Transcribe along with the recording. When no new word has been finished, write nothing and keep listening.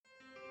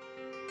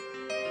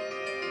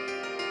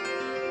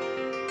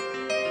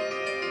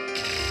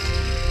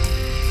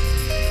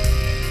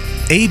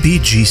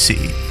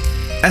A.B.G.C.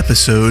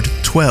 Episode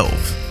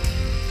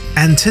 12.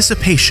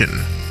 Anticipation.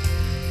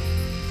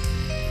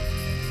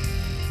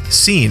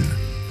 Scene: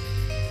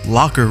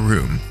 locker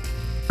room.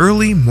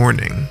 Early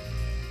morning.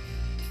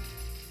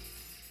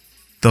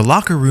 The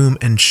locker room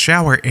and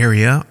shower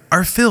area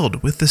are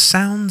filled with the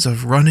sounds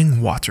of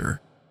running water.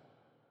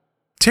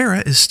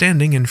 Tara is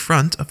standing in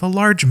front of a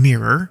large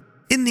mirror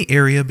in the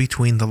area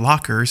between the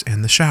lockers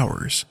and the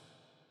showers.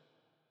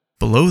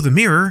 Below the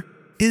mirror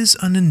is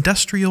an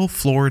industrial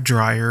floor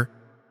dryer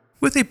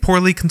with a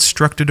poorly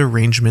constructed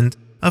arrangement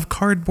of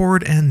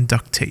cardboard and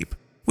duct tape,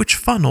 which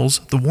funnels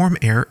the warm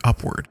air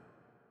upward.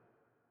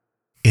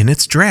 In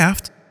its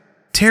draft,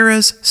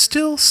 Tara's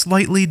still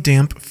slightly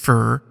damp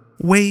fur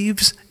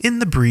waves in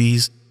the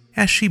breeze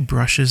as she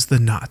brushes the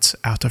knots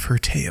out of her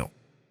tail.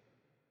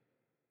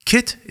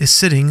 Kit is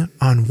sitting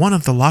on one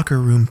of the locker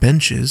room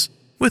benches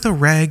with a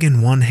rag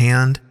in one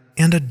hand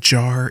and a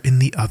jar in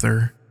the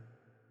other.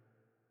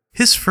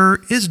 His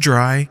fur is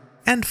dry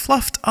and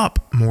fluffed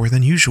up more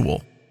than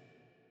usual.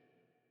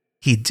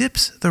 He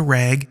dips the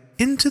rag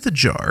into the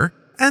jar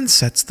and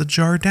sets the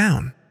jar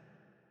down.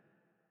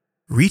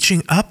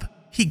 Reaching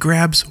up, he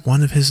grabs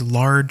one of his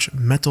large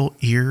metal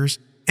ears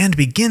and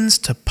begins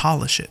to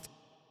polish it.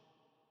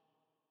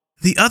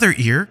 The other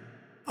ear,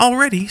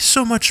 already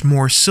so much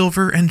more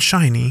silver and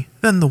shiny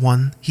than the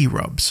one he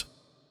rubs.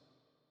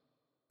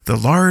 The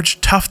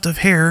large tuft of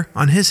hair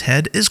on his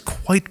head is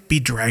quite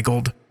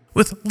bedraggled,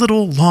 with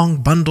little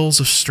long bundles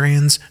of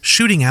strands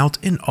shooting out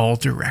in all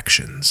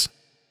directions.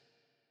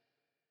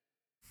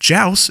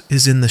 Jouse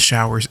is in the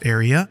showers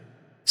area,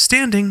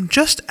 standing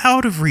just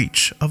out of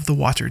reach of the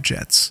water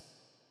jets.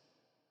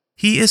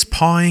 He is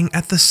pawing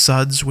at the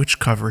suds which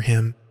cover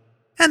him,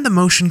 and the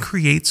motion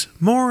creates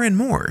more and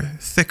more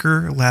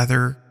thicker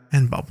lather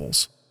and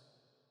bubbles.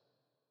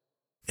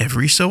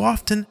 Every so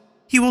often,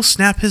 he will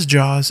snap his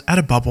jaws at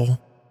a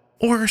bubble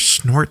or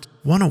snort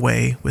one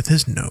away with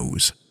his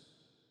nose.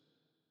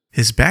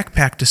 His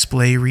backpack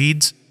display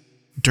reads,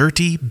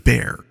 "Dirty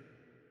Bear."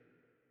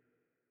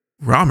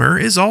 Romer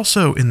is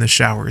also in the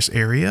showers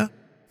area,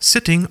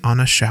 sitting on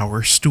a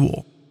shower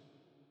stool.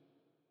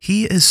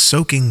 He is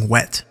soaking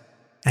wet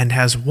and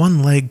has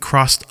one leg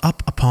crossed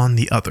up upon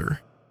the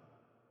other.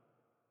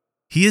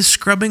 He is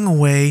scrubbing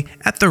away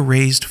at the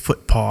raised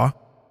footpaw,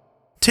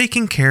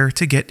 taking care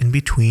to get in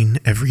between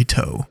every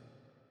toe.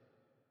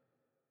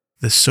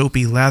 The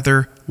soapy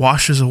lather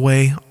washes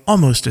away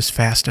almost as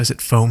fast as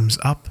it foams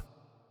up,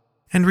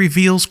 and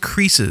reveals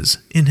creases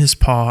in his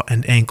paw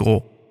and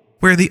ankle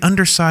where the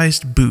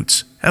undersized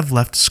boots have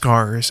left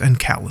scars and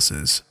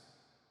calluses.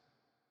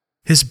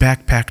 His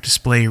backpack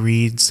display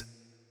reads,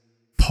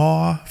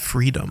 "Paw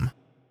Freedom."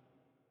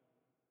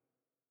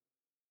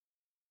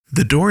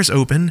 The doors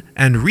open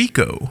and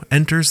Rico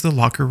enters the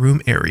locker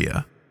room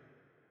area.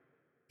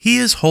 He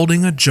is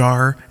holding a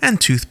jar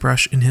and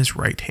toothbrush in his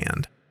right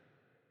hand.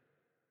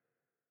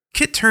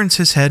 Kit turns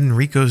his head in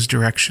Rico's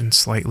direction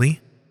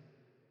slightly.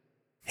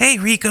 "Hey,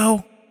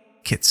 Rico,"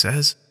 Kit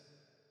says.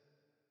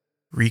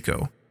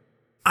 Rico: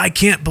 "I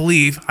can't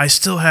believe I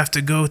still have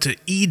to go to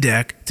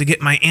E-Deck to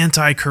get my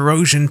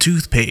anti-corrosion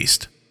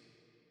toothpaste."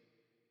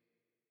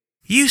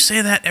 "You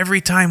say that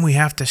every time we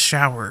have to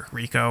shower,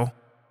 Rico."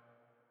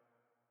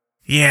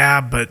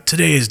 "Yeah, but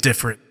today is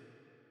different.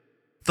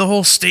 The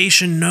whole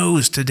station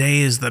knows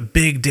today is the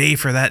big day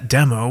for that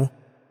demo.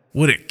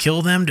 Would it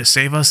kill them to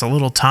save us a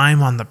little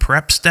time on the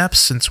prep steps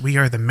since we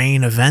are the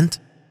main event?"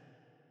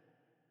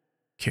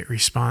 Kit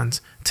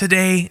responds,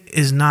 "Today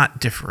is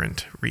not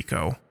different,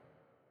 Rico.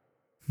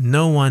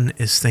 No one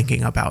is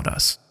thinking about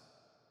us.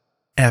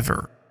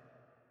 Ever."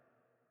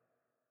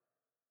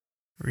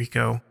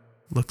 Rico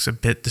looks a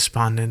bit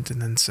despondent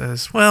and then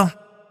says, "Well,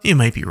 you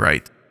might be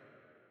right.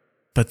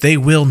 But they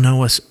will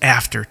know us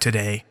after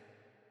today.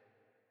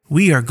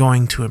 We are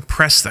going to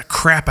impress the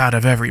crap out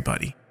of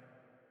everybody."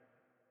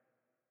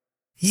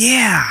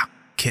 "Yeah,"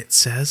 Kit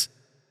says,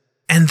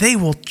 "and they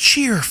will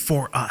cheer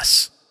for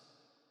us.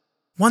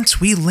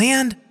 Once we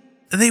land,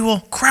 they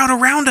will crowd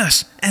around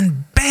us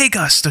and beg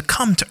us to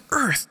come to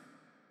Earth.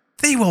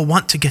 They will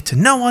want to get to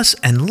know us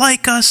and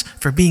like us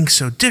for being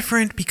so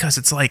different because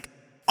it's like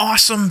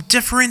awesome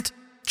different.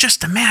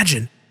 Just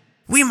imagine,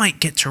 we might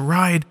get to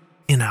ride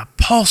in a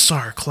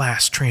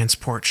Pulsar-class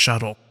transport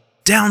shuttle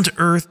down to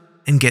Earth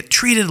and get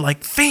treated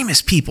like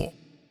famous people.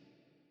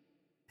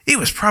 It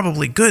was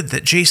probably good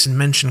that Jason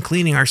mentioned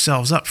cleaning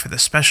ourselves up for the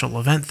special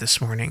event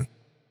this morning.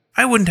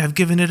 I wouldn't have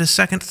given it a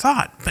second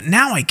thought, but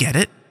now I get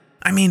it.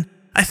 I mean,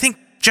 I think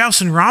Jouse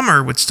and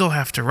Romer would still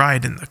have to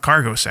ride in the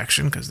cargo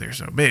section because they're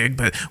so big,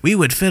 but we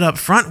would fit up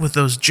front with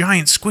those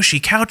giant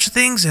squishy couch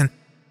things and..."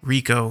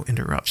 Rico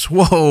interrupts.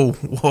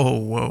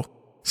 Whoa.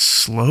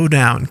 Slow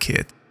down,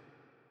 Kit.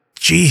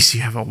 Jeez,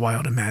 you have a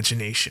wild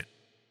imagination.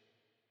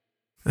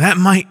 That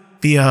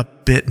might be a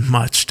bit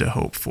much to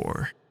hope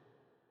for.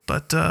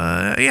 But,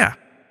 yeah,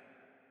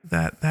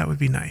 that would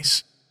be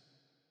nice.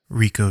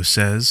 Rico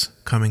says,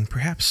 coming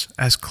perhaps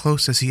as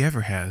close as he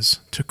ever has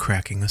to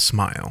cracking a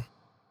smile.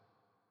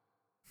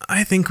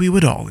 I think we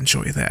would all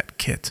enjoy that,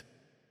 Kit.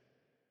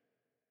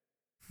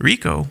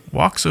 Rico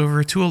walks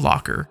over to a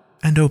locker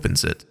and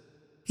opens it.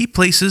 He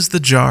places the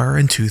jar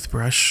and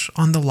toothbrush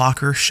on the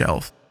locker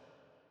shelf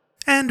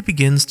and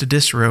begins to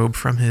disrobe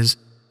from his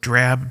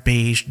drab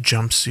beige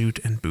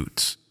jumpsuit and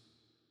boots.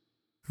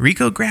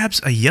 Rico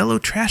grabs a yellow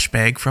trash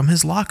bag from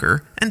his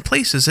locker and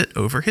places it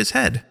over his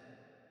head.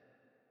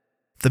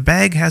 The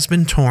bag has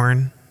been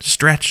torn,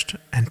 stretched,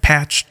 and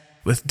patched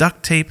with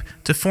duct tape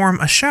to form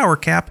a shower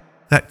cap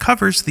that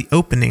covers the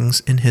openings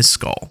in his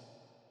skull.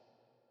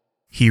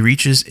 He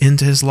reaches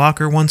into his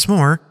locker once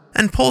more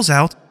and pulls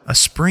out a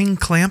spring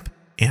clamp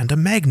and a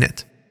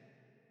magnet.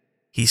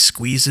 He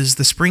squeezes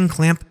the spring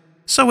clamp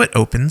so it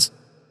opens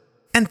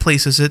and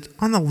places it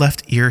on the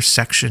left ear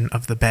section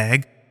of the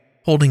bag,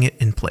 holding it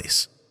in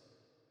place.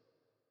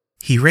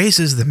 He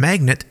raises the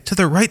magnet to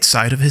the right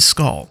side of his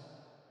skull.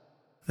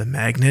 The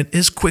magnet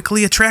is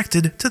quickly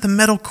attracted to the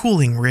metal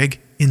cooling rig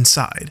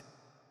inside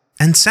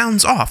and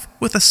sounds off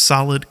with a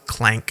solid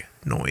clank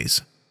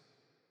noise.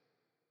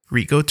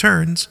 Rico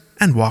turns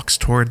and walks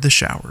toward the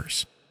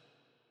showers.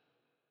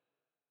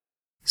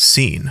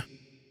 Scene: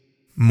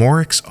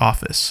 Morik's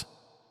office.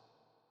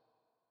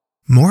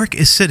 Morik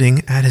is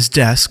sitting at his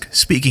desk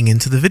speaking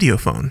into the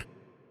videophone.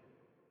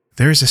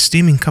 There is a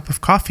steaming cup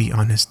of coffee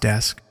on his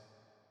desk.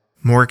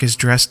 Morik is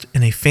dressed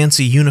in a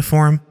fancy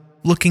uniform,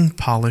 looking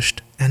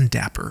polished and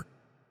dapper.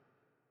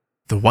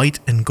 The white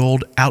and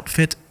gold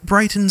outfit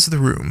brightens the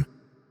room,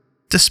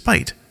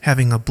 despite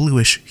having a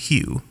bluish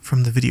hue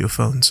from the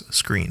videophone's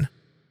screen.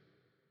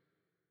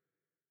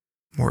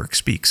 Morik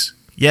speaks.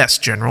 Yes,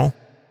 General.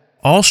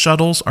 All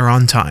shuttles are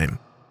on time.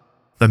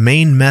 The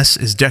main mess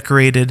is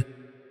decorated.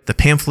 The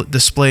pamphlet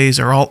displays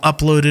are all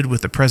uploaded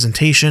with the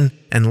presentation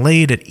and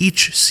laid at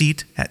each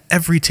seat at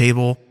every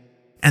table,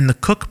 and the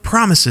cook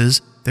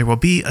promises there will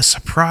be a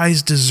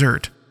surprise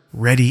dessert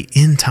ready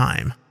in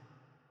time.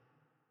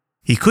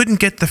 He couldn't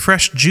get the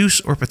fresh juice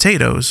or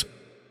potatoes.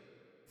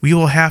 We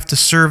will have to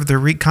serve the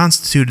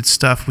reconstituted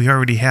stuff we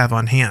already have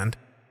on hand.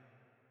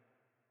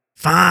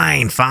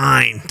 Fine,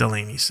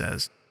 Delaney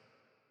says.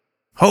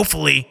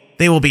 Hopefully,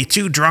 they will be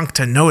too drunk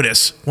to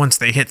notice once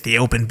they hit the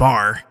open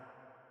bar.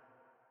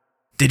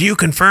 Did you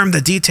confirm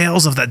the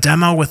details of the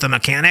demo with the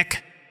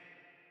mechanic?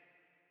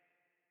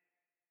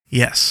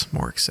 Yes,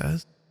 Morik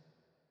says.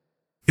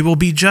 It will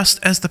be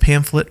just as the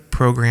pamphlet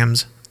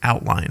programs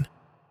outline.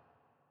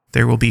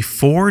 There will be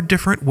 4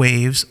 different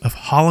waves of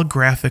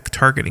holographic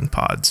targeting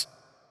pods.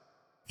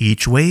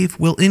 Each wave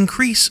will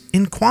increase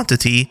in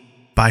quantity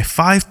by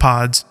 5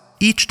 pods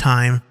each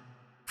time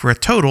for a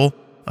total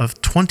of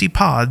 20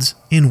 pods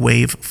in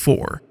wave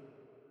 4.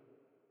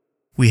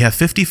 We have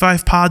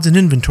 55 pods in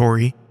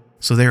inventory,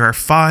 so there are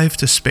 5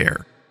 to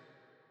spare.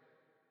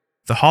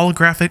 The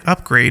holographic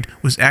upgrade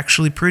was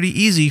actually pretty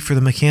easy for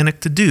the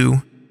mechanic to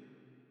do.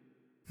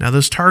 Now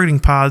those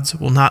targeting pods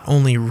will not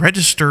only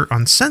register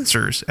on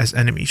sensors as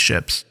enemy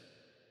ships,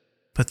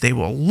 but they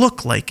will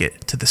look like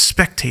it to the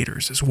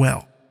spectators as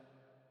well.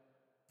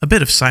 A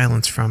bit of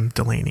silence from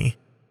Delaney.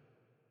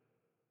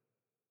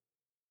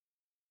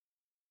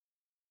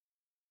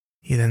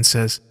 He then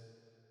says,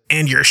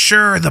 And you're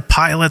sure the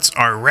pilots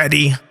are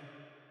ready?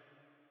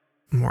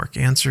 Morik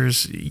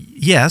answers,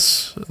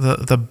 Yes,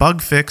 the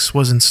bug fix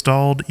was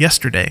installed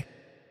yesterday.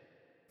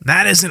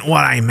 That isn't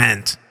what I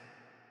meant.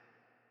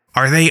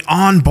 Are they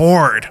on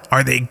board?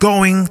 Are they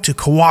going to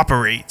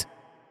cooperate?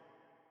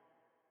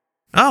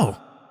 Oh,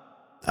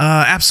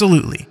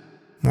 absolutely,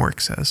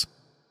 Morik says.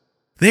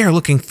 They are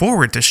looking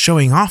forward to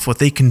showing off what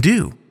they can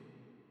do.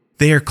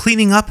 They are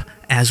cleaning up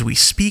as we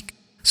speak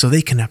so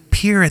they can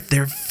appear at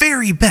their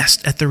very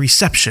best at the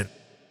reception.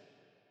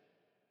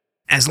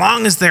 As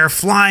long as their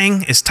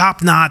flying is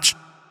top-notch,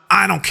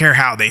 I don't care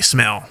how they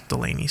smell,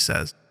 Delaney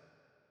says.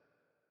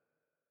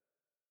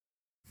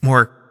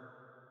 Morik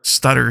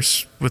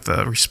stutters with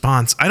a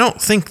response. I don't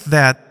think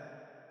that,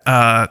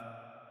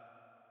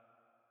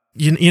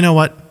 you know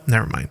what?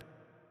 Never mind.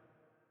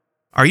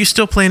 Are you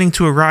still planning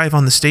to arrive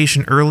on the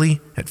station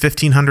early at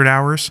 1500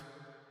 hours?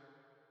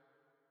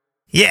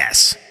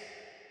 Yes.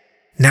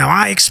 Now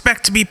I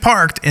expect to be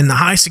parked in the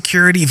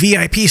high-security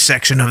VIP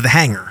section of the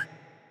hangar.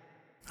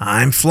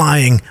 I'm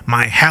flying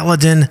my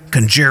Halidon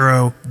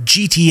Conjuro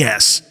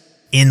GTS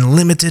in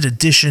limited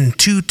edition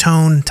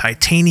 2-tone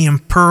titanium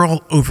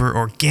pearl over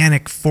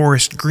organic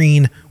forest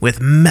green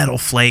with metal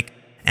flake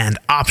and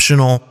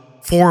optional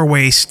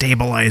 4-way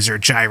stabilizer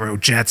gyro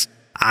jets.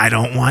 I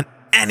don't want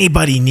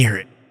anybody near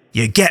it.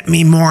 You get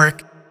me,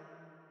 Morik?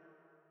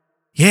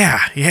 Yeah,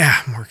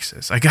 Morik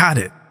says. I got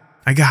it.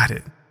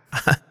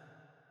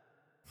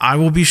 I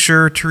will be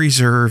sure to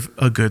reserve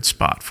a good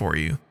spot for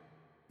you.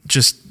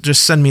 Just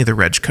send me the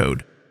reg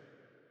code.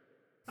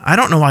 I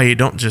don't know why you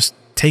don't just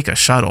take a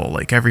shuttle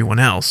like everyone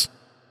else.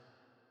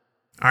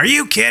 Are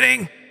you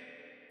kidding?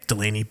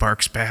 Delaney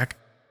barks back.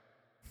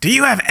 Do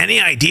you have any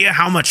idea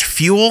how much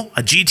fuel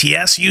a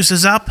GTS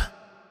uses up?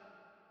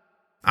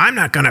 I'm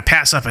not going to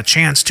pass up a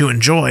chance to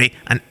enjoy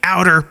an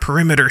outer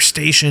perimeter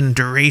station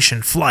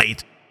duration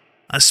flight,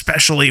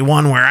 especially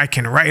one where I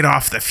can write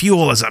off the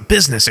fuel as a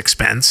business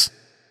expense.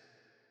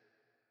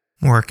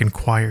 Morik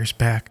inquires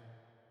back.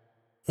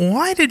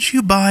 Why did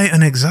you buy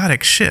an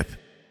exotic ship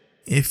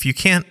if you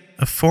can't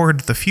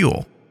afford the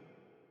fuel?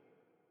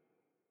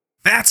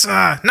 That's,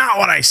 not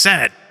what I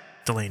said,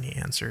 Delaney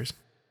answers.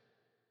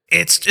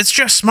 It's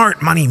just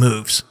smart money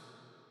moves.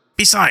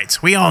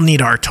 Besides, we all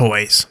need our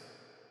toys.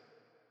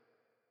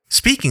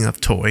 Speaking of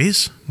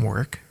toys,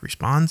 Morik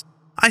responds,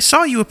 I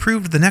saw you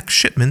approved the next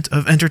shipment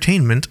of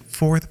entertainment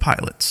for the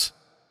pilots.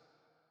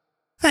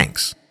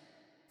 Thanks.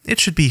 It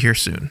should be here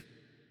soon.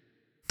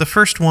 The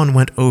first one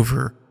went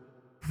over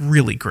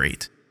really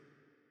great.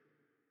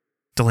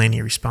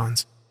 Delaney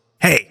responds,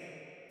 Hey,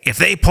 if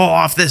they pull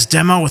off this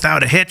demo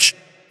without a hitch,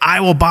 I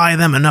will buy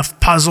them enough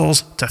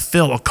puzzles to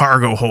fill a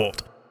cargo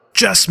hold.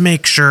 Just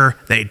make sure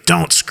they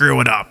don't screw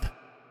it up.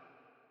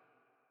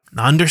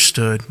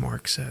 Understood,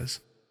 Morik says.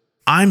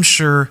 I'm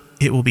sure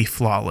it will be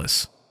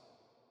flawless.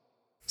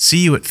 See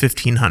you at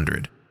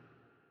 1500.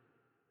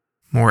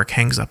 Morik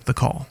hangs up the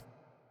call.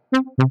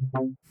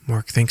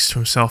 Morik thinks to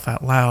himself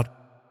out loud,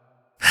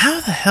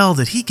 how the hell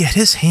did he get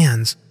his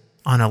hands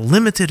on a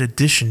limited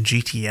edition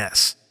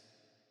GTS?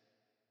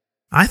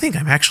 I think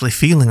I'm actually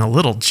feeling a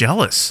little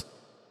jealous.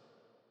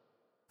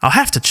 I'll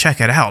have to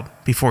check it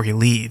out before he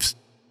leaves.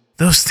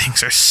 Those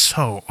things are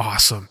so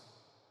awesome.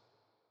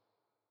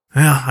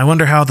 Well, I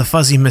wonder how the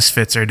Fuzzy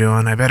Misfits are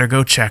doing. I better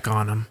go check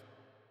on them.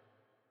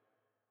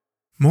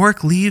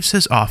 Morik leaves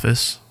his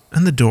office,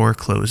 and the door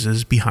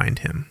closes behind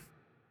him.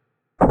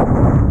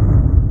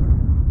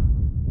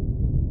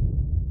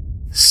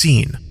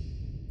 Scene: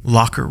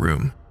 Locker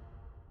room.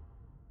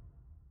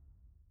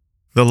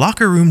 The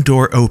locker room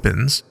door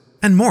opens,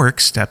 and Morik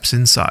steps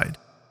inside.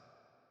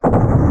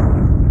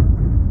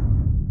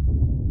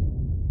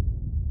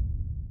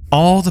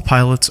 All the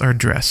pilots are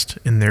dressed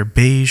in their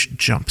beige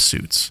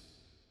jumpsuits.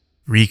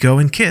 Rico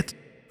and Kit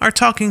are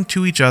talking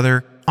to each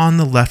other on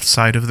the left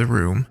side of the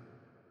room.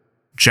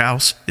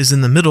 Joust is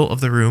in the middle of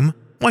the room,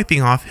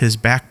 wiping off his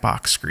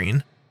backbox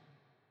screen.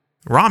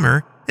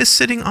 Romer is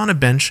sitting on a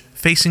bench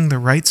facing the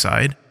right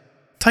side,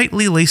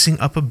 tightly lacing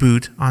up a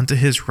boot onto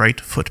his right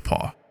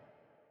footpaw.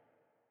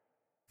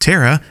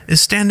 Tara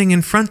is standing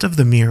in front of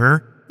the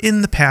mirror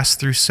in the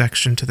pass-through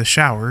section to the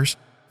showers,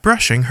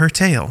 brushing her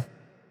tail.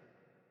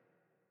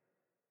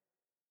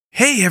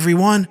 Hey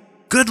everyone,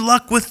 good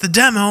luck with the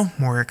demo,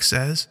 Morik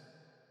says.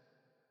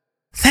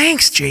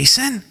 Thanks,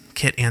 Jason,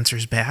 Kit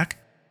answers back.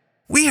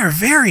 We are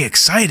very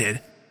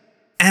excited,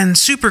 and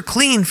super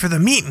clean for the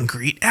meet and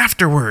greet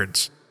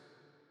afterwards.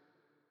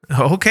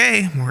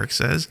 Okay, Morik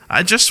says,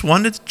 I just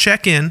wanted to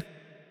check in.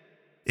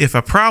 If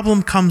a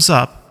problem comes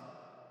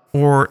up,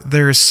 or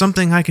there is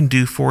something I can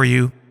do for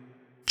you,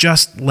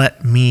 just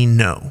let me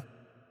know.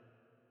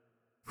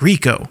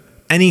 Rico,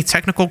 any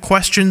technical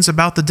questions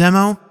about the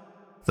demo?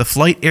 The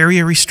flight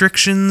area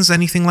restrictions,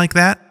 anything like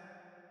that?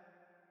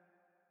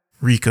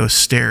 Rico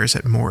stares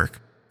at Morik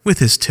with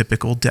his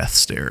typical death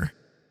stare.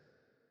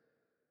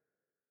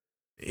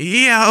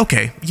 Yeah,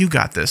 okay, you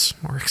got this,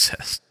 Morik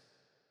says.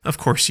 Of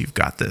course you've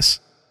got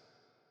this.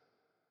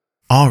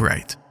 All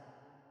right.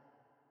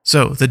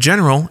 So the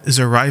general is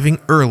arriving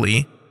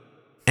early,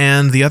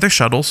 and the other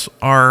shuttles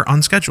are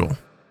on schedule.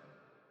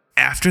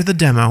 After the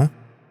demo,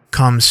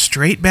 come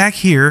straight back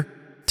here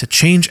to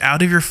change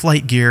out of your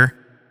flight gear,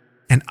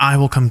 and I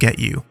will come get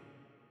you.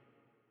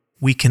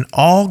 We can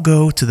all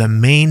go to the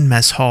main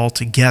mess hall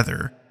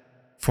together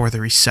for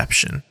the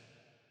reception,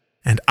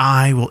 and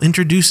I will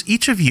introduce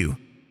each of you.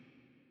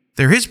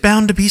 There is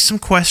bound to be some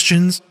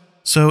questions,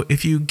 so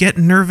if you get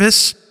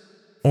nervous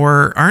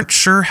or aren't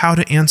sure how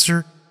to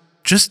answer,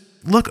 just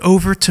look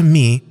over to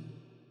me.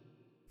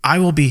 I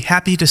will be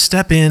happy to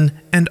step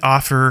in and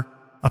offer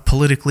a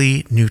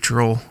politically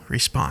neutral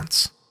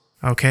response.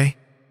 Okay?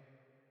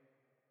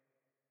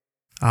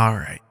 All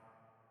right.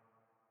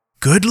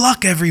 Good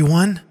luck,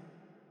 everyone!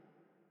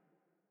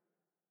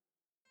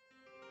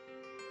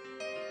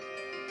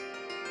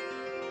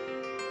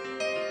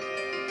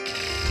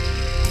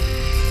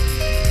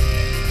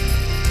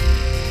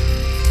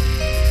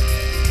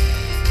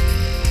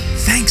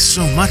 Thanks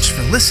so much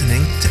for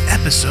listening to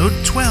episode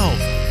 12.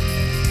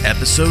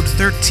 Episode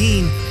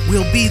 13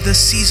 will be the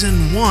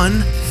season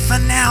 1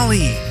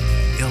 finale.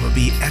 It'll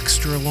be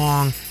extra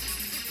long,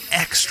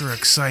 extra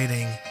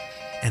exciting,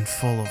 and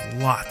full of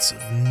lots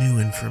of new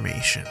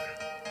information.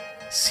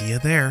 See you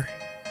there.